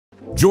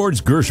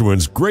George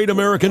Gershwin's great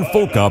American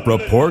folk opera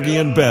Porgy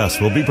and Bess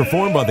will be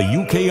performed by the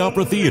UK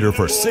Opera Theatre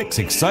for 6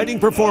 exciting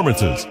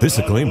performances. This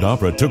acclaimed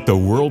opera took the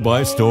world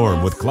by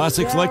storm with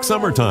classics like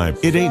Summertime,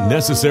 It Ain't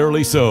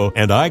Necessarily So,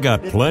 and I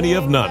Got Plenty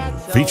of Nuttin'.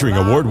 Featuring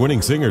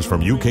award-winning singers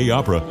from UK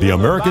Opera, the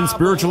American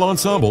Spiritual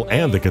Ensemble,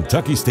 and the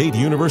Kentucky State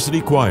University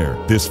Choir.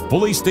 This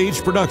fully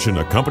staged production,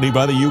 accompanied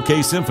by the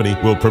UK Symphony,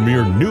 will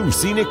premiere new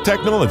scenic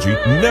technology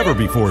never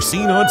before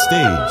seen on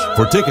stage.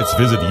 For tickets,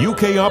 visit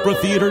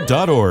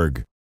ukoperatheater.org.